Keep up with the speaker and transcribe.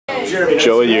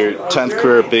Joey, your 10th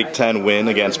career Big Ten win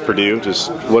against Purdue. Just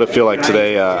what did it feel like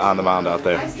today on the mound out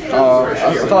there? I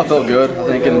thought it felt good. I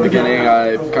think in the beginning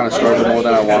I kind of struggled more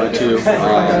than I wanted to.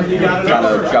 Kind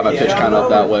of got my pitch kind of up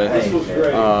that way.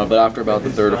 But after about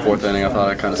the third or fourth inning, I thought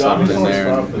I kind of settled in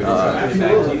there. And,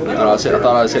 I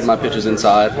thought I was hitting my pitches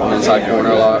inside, on the inside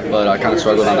corner a lot, but I kind of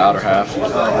struggled on the outer half.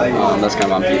 That's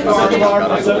kind of my pitch.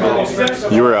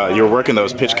 You were working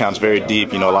those pitch counts very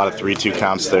deep. You know, a lot of 3-2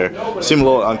 counts there. Seemed a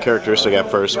little uncharacteristic at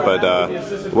first, but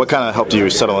what kind of helped you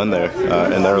settle in there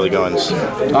in the early goings?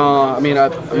 I mean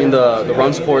the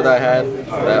run support that I had,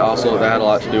 that had a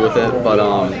lot to do with it. But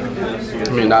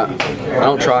I mean, I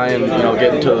don't try and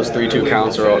get into those 3-2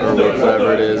 counts or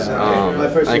whatever it is.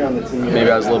 I think maybe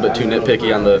I was a little bit too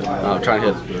nitpicky on the trying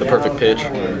to hit the perfect pitch,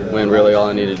 when really all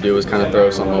I needed to do was kind of throw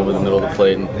something over the middle of the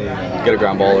plate and get a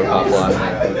ground ball or pop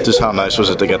fly. Just how nice was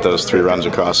it to get those 3 runs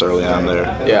across early on there?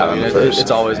 Yeah, I mean,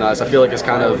 it's always nice. I feel like it's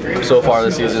kind of, so far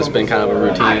this season, it's been kind of a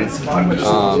routine,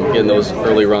 getting those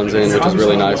early runs in, which is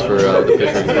really nice for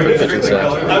the pitching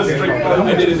staff.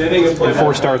 In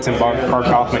 4 starts in Bart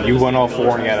Kaufman, you won all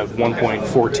 4 and you had a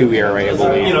 1.42 ERA, I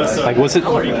believe.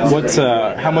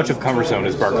 Like, how much of comfort zone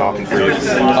is Bart Kaufman for you?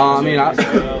 I mean,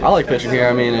 I like pitching here.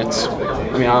 I mean, I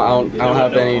don't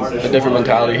have a different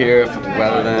mentality here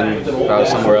rather than if I was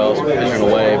somewhere else pitching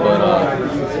away. But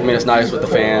I mean, it's nice with the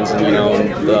fans, and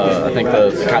I think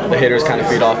the hitters kind of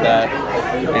feed off that,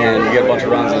 and you get a bunch of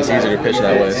runs, and it's easier to pitch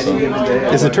that way. So,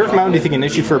 is the turf mound, do you think, an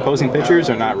issue for opposing pitchers,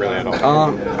 or not really at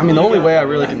all? I mean, the only way I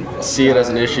really can see it as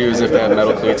an issue is if they have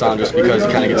metal cleats on, just because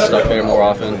you kind of get stuck there more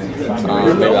often.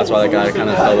 Maybe that's why that guy kind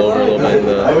of fell over a little bit in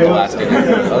the last inning.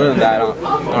 Other than that, I don't know.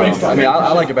 I mean,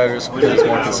 I like it better just because it's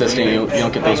more consistent. You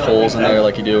don't get those holes in there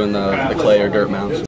like you do in the clay or dirt mounds.